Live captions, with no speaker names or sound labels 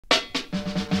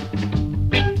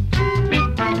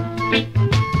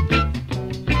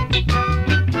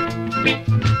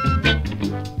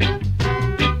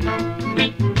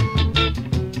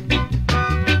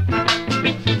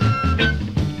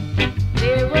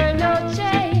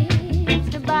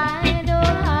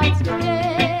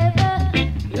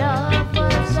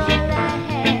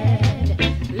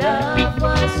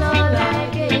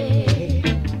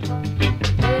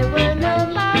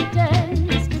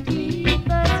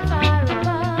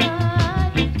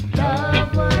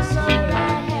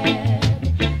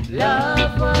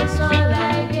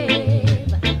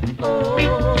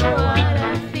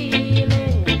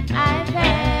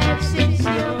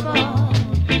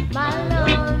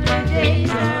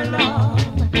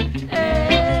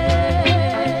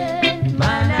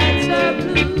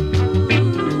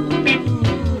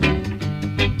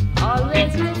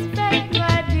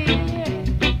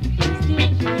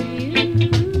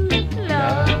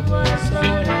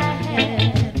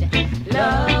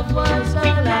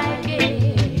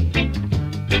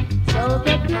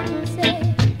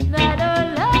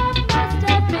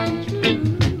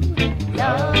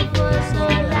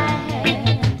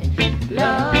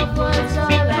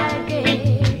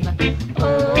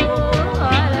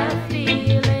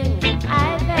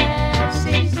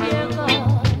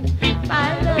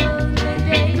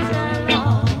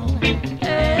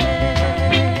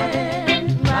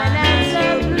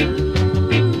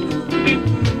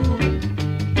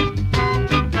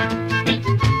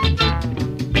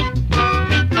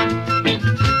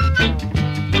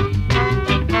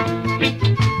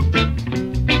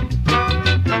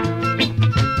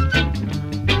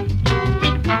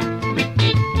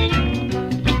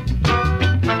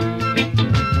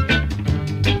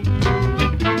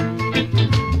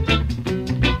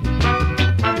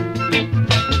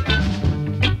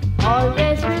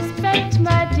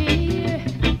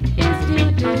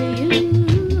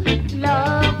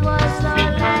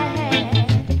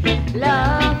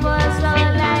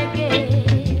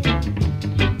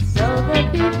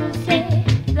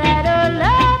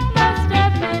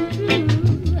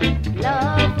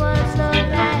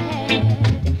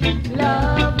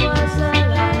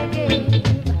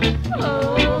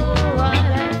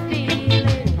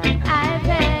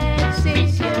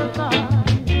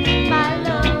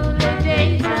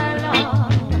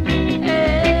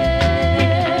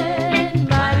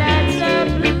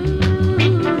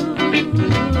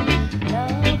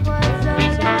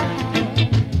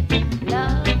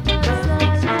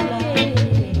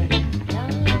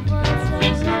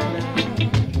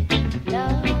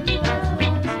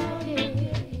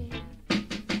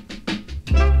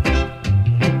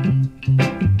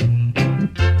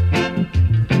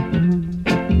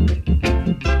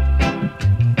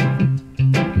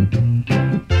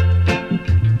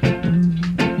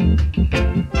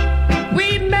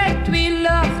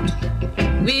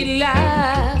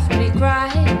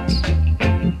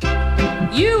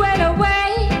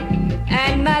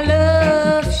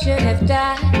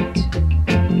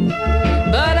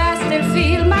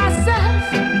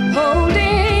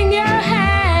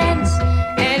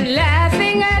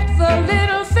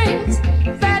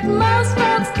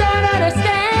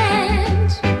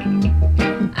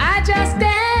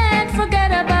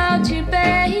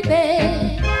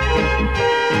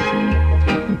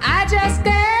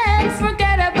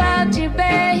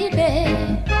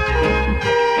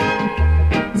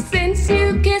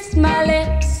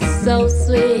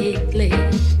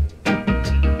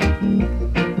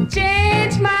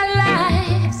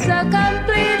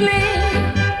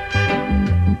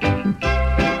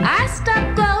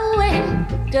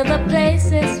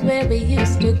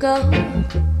to go.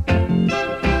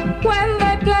 When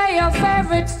they play your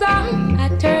favorite song, I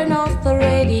turn off the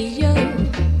radio.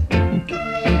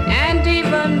 And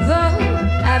even though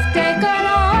I've taken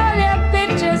all your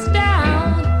pictures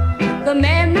down, the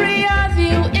memory of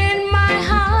you in my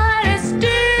heart is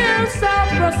still so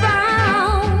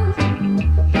profound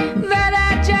that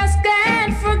I just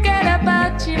can't forget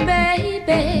about you,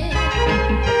 baby.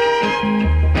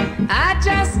 I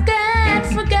just can't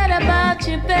forget about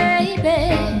you, baby.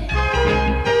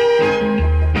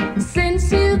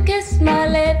 Since you kissed my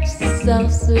lips so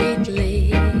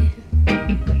sweetly,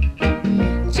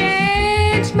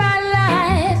 changed my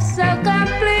life so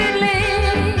completely.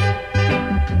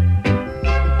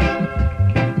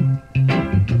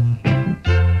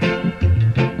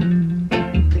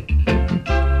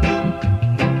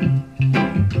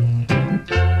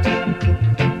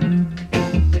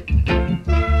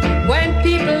 When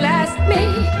people ask me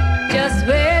just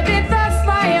where did the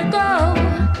fire go,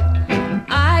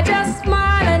 I just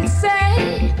smile and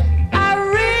say I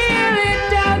really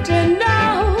don't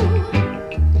know.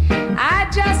 I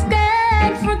just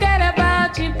can't forget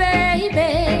about you,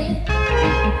 baby.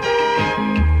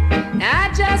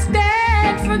 I just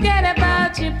can't forget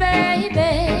about you,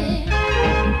 baby.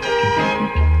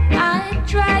 I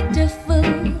tried to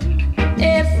fool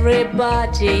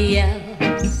everybody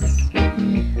else,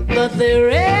 but there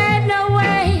ain't no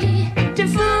way to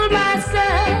fool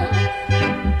myself.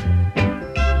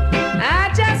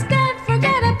 I just can't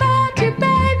forget about you,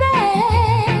 baby.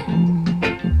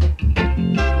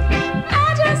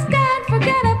 I just can't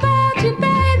forget about you,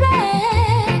 baby.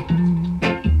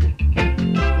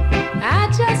 I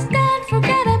just can't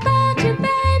forget about you,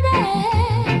 baby.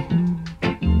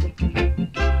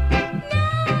 No,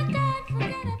 I can't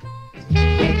forget about you.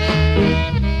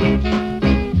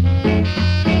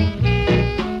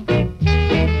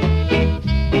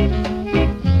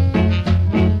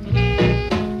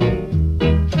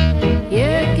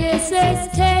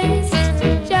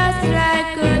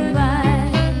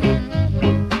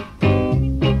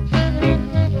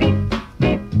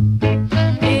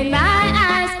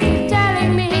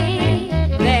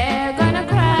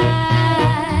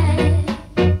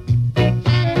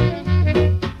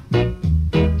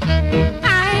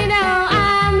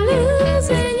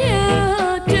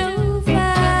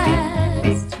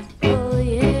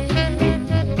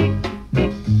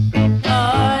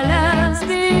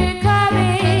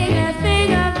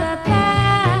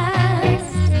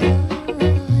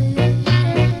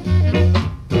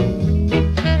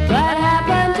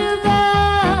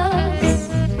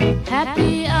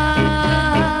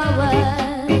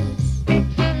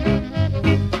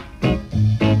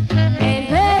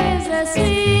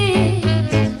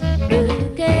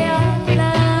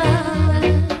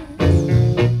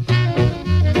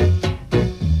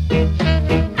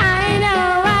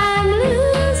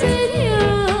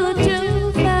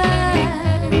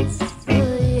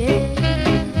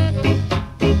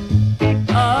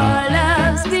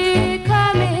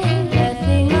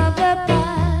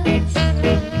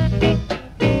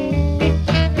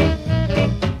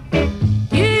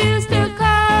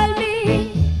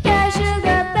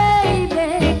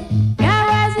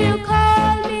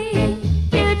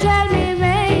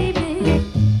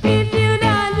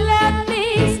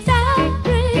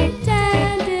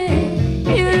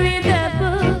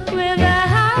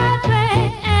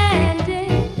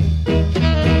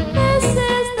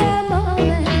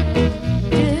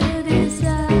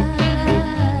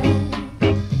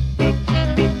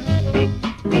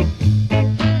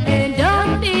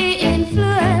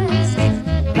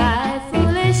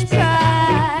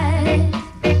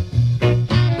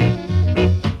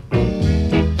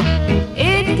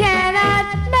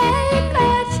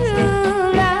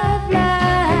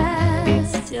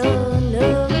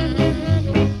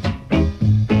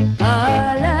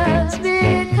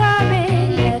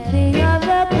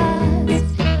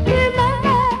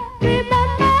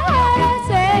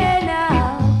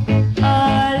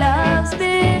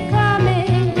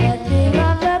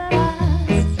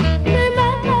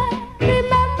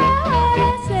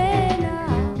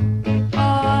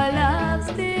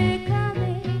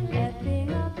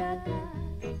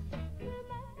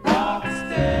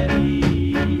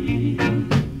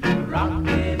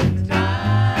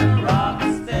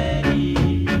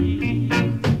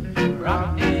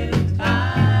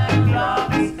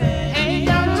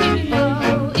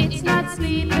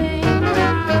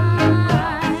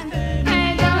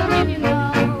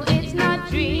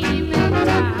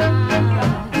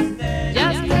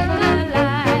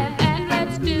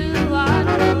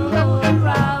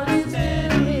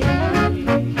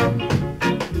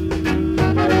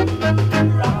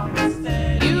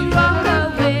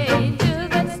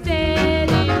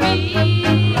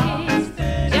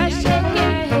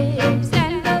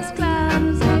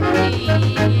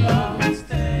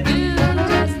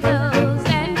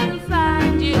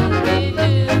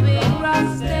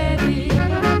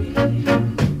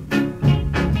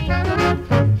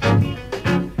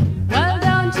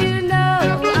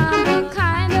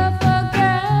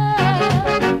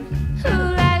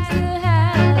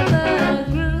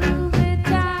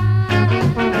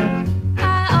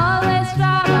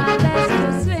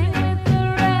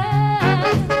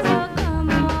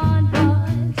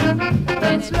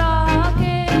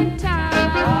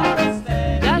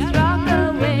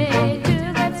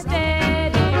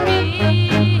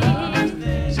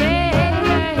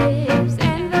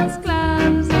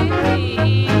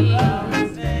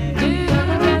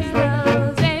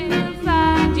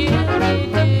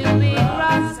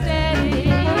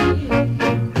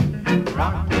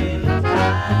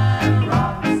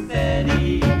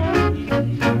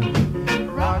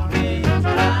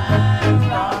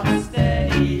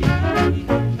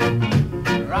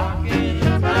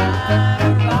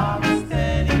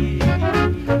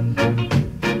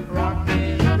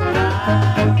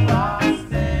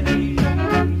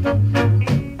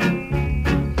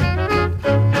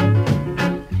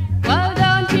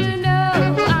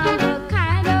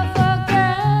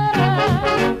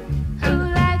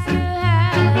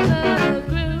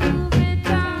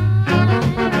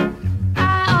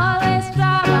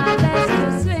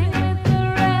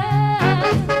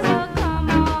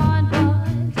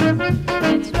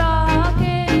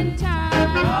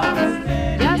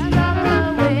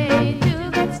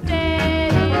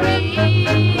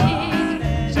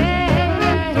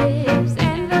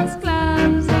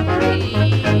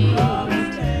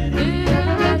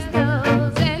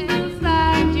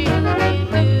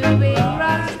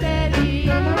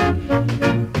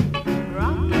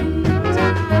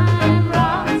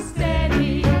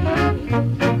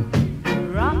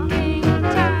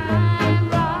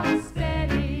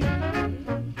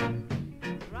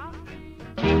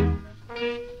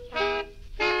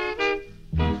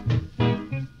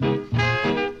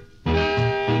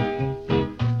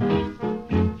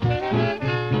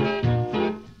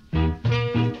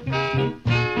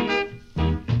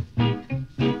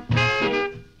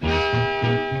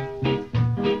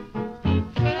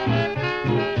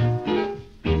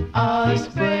 A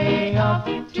spray of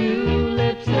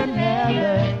tulips and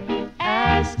heather,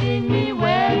 asking me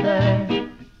whether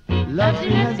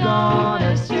loving has gone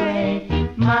astray.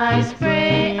 My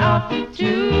spray of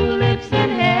tulips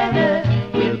and heather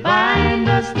will bind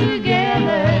us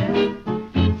together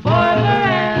forever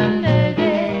and a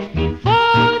day.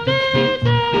 For there's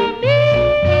a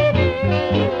meaning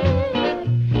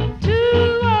to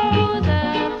all the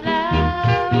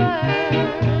flowers.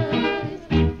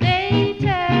 They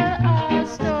tell a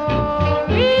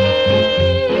story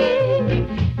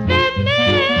that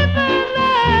never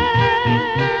lies.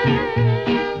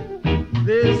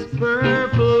 This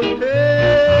purple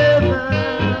heather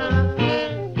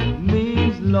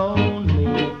means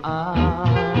lonely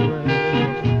hours,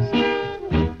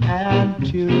 and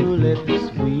tulips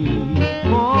sweet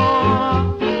for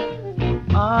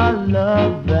a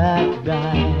love that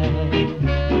died.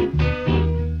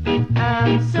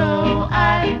 And so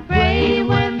I pray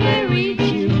when they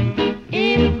reach you,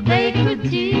 if they could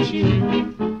teach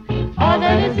you all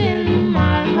that is in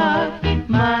my heart.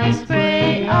 My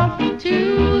spray of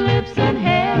tulips and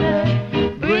heather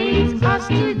brings us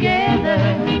together,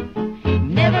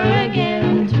 never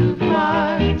again to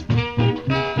part.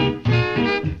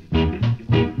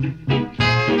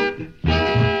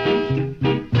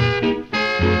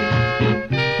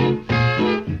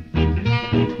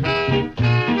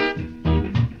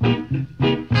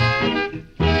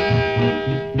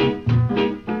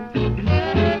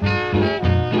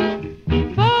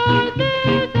 For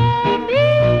there's a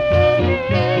meaning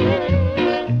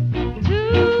to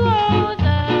all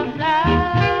the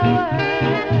flowers.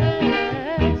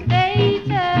 They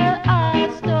tell a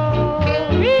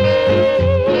story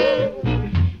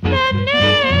that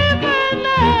never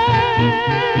lies.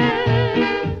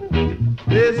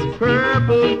 This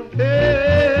purple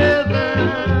heather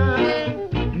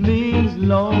means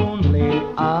lonely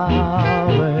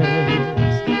hours,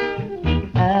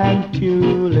 and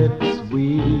tulips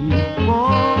sweet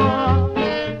for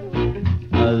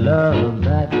a love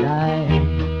that died.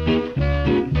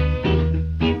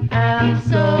 And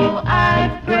so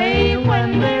I pray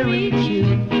when they reach you,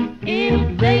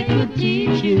 if they could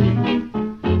teach you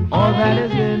all that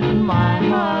is in my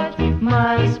heart.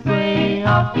 My spray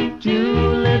of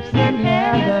tulips and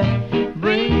heather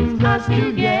brings us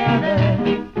together,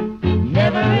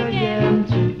 never again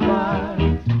to part.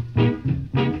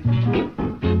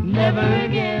 Never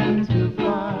again to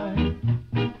part.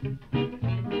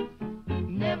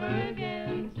 Never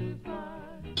again to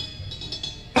part.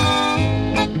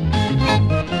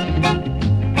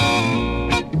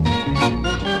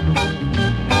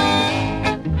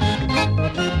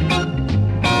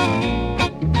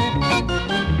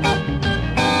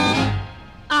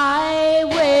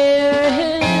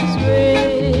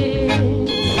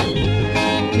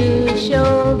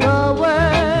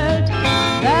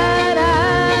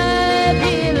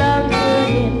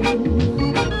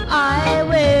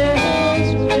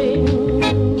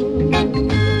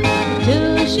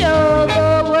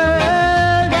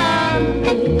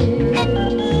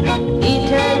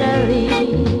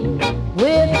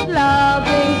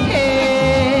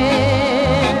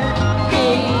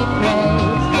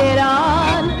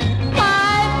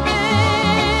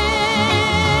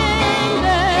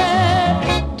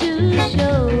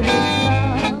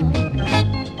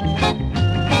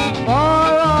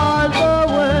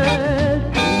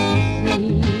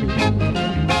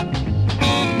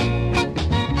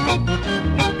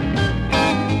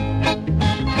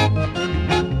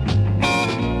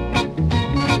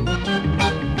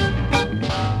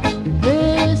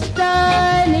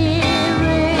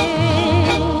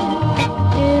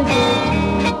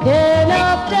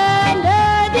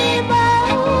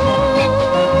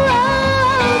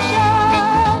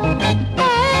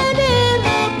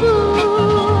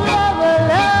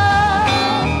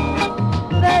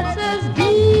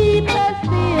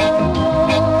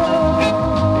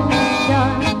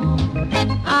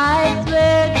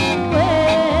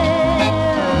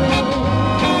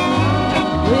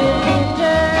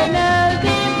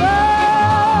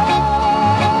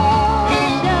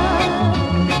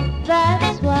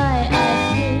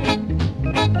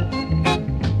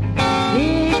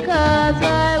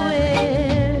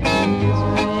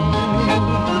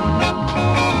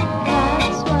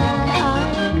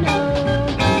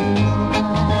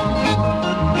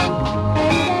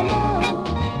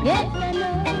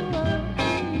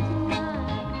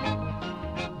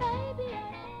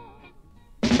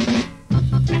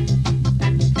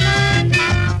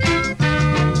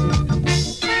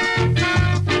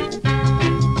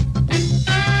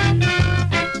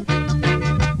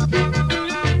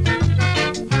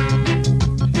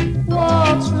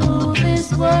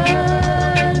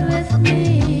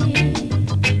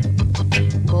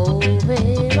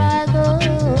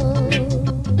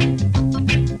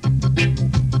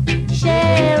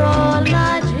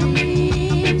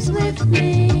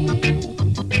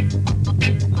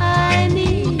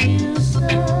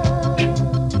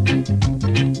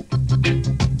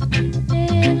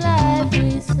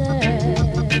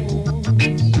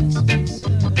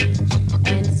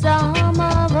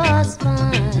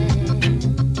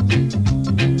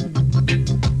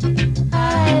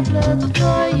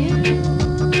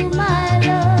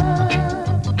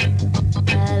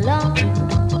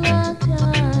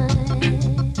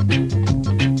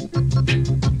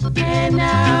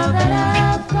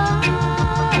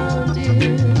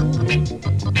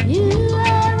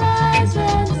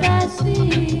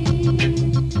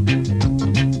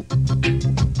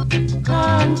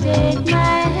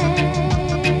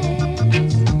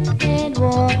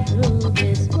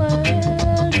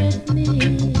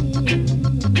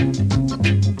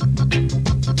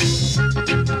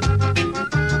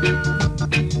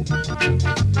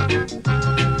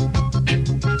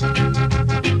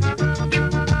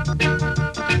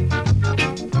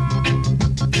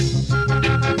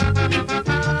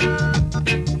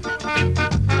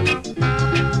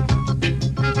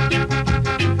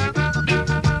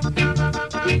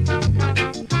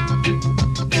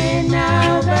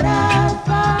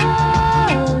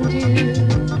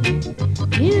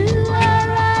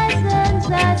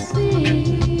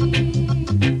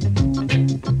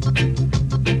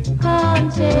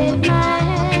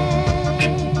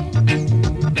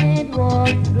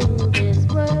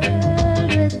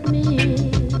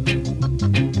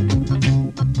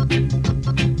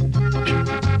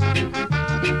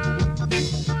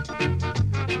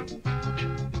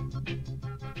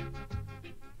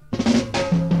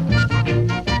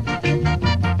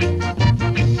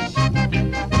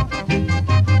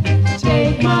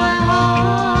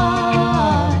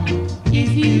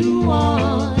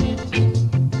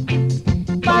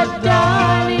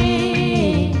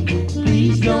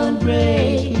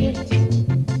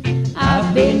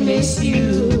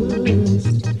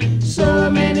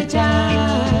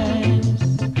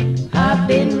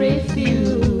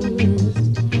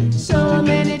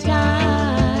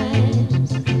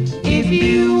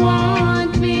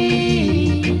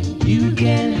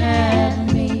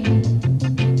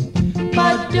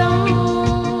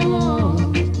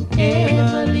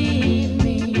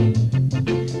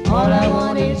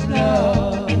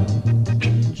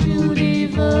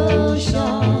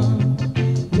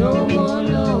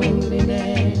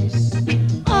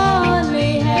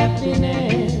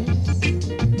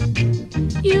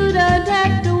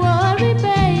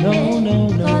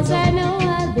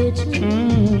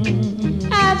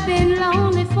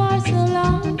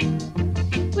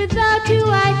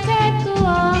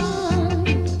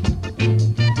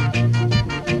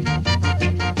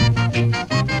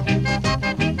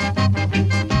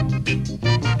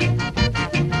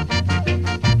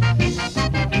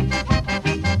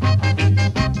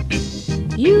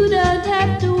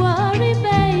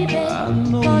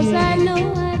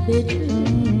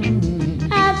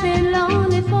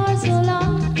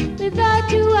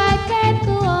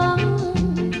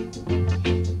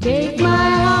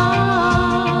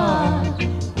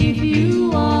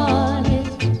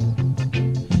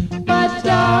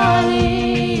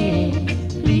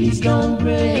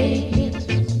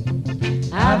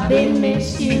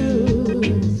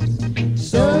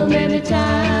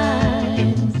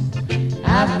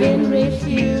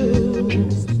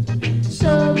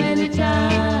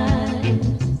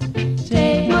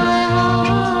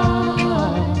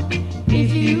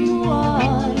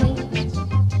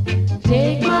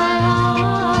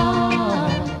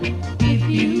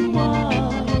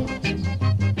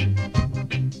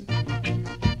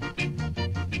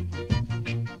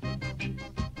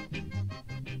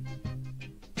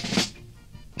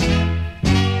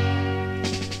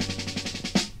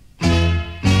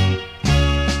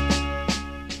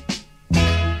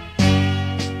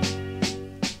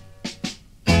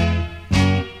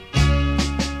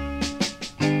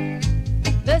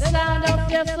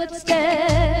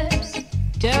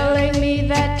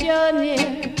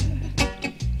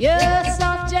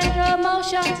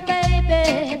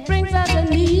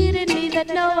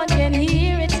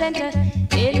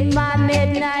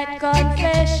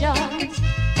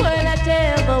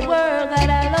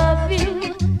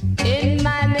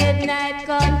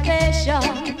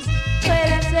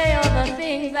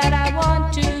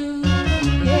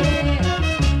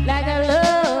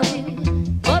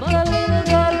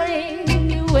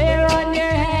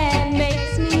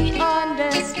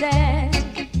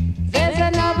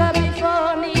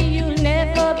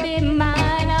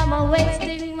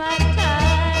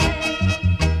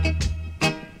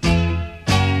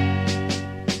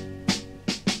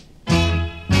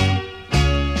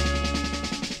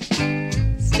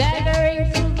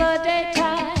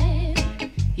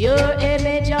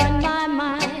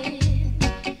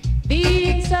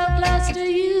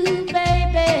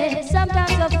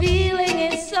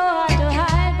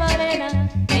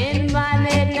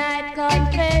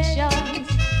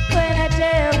 When I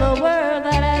tell the world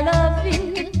that I love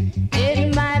you,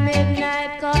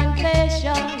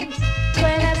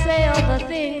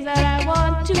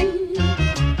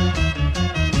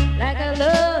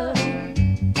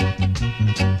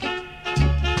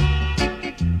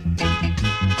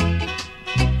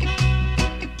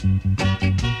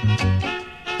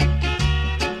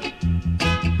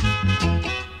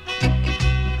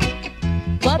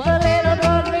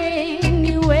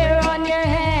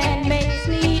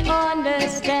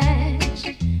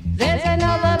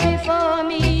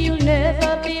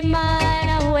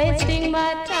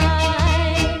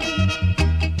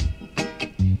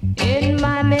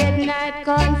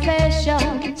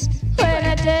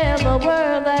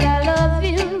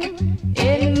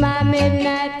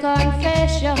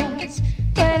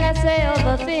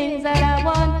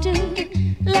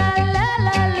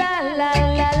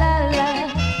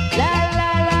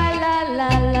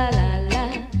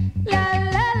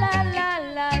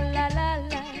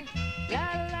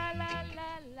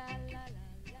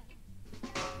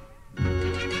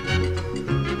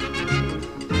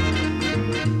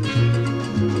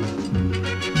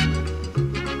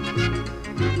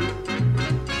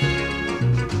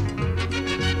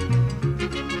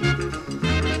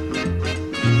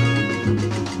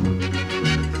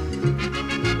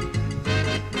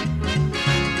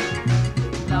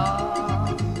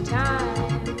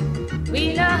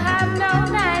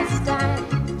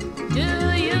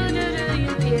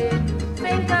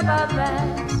 about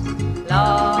that.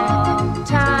 Long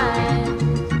time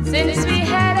since we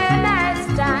had a nice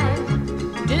time.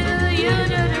 Do you,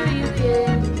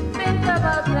 yeah, think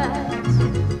about that.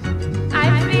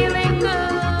 I'm feeling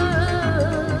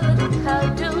good. How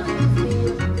do you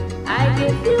feel? I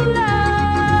give you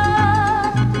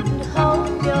love and hope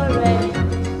you're ready.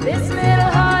 This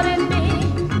little heart in me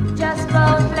just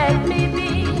won't let me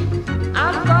be.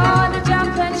 I'm gonna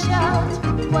jump and shout.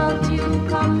 Won't you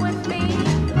come with me?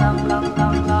 Long, long,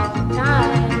 long, long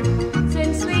time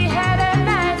since we had a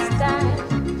nice time.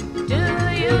 Do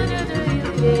you,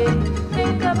 yeah,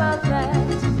 think about that.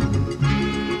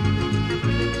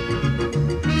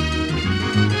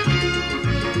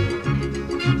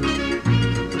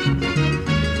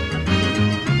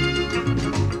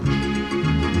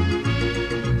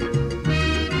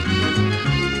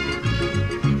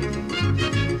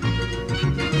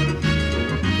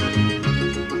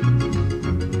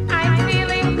 I'm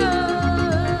feeling good.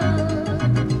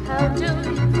 How do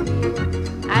you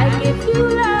feel? I give you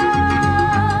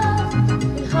love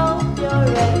and hope you're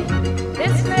ready.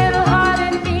 This little heart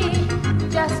in me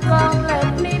just won't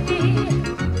let me be.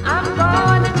 I'm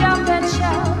gonna jump and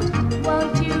shout.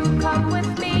 Won't you come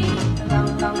with me?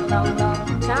 Long, long, long,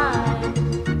 long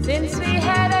time since we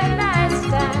had a nice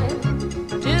time.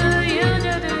 Do you,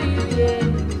 yeah,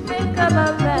 think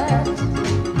about that.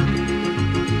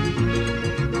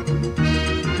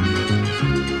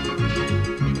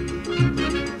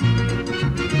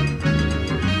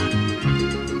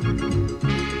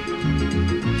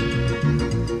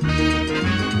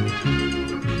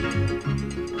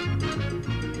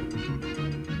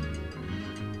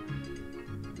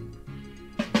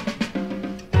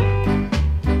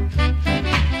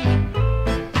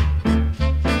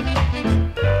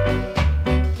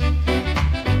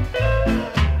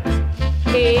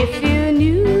 If you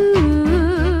knew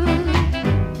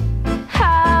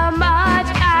how much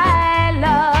I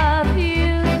love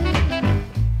you,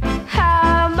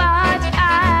 how much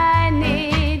I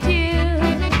need you,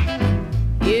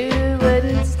 you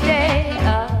wouldn't stay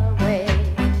away.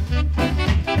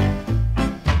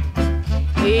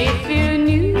 If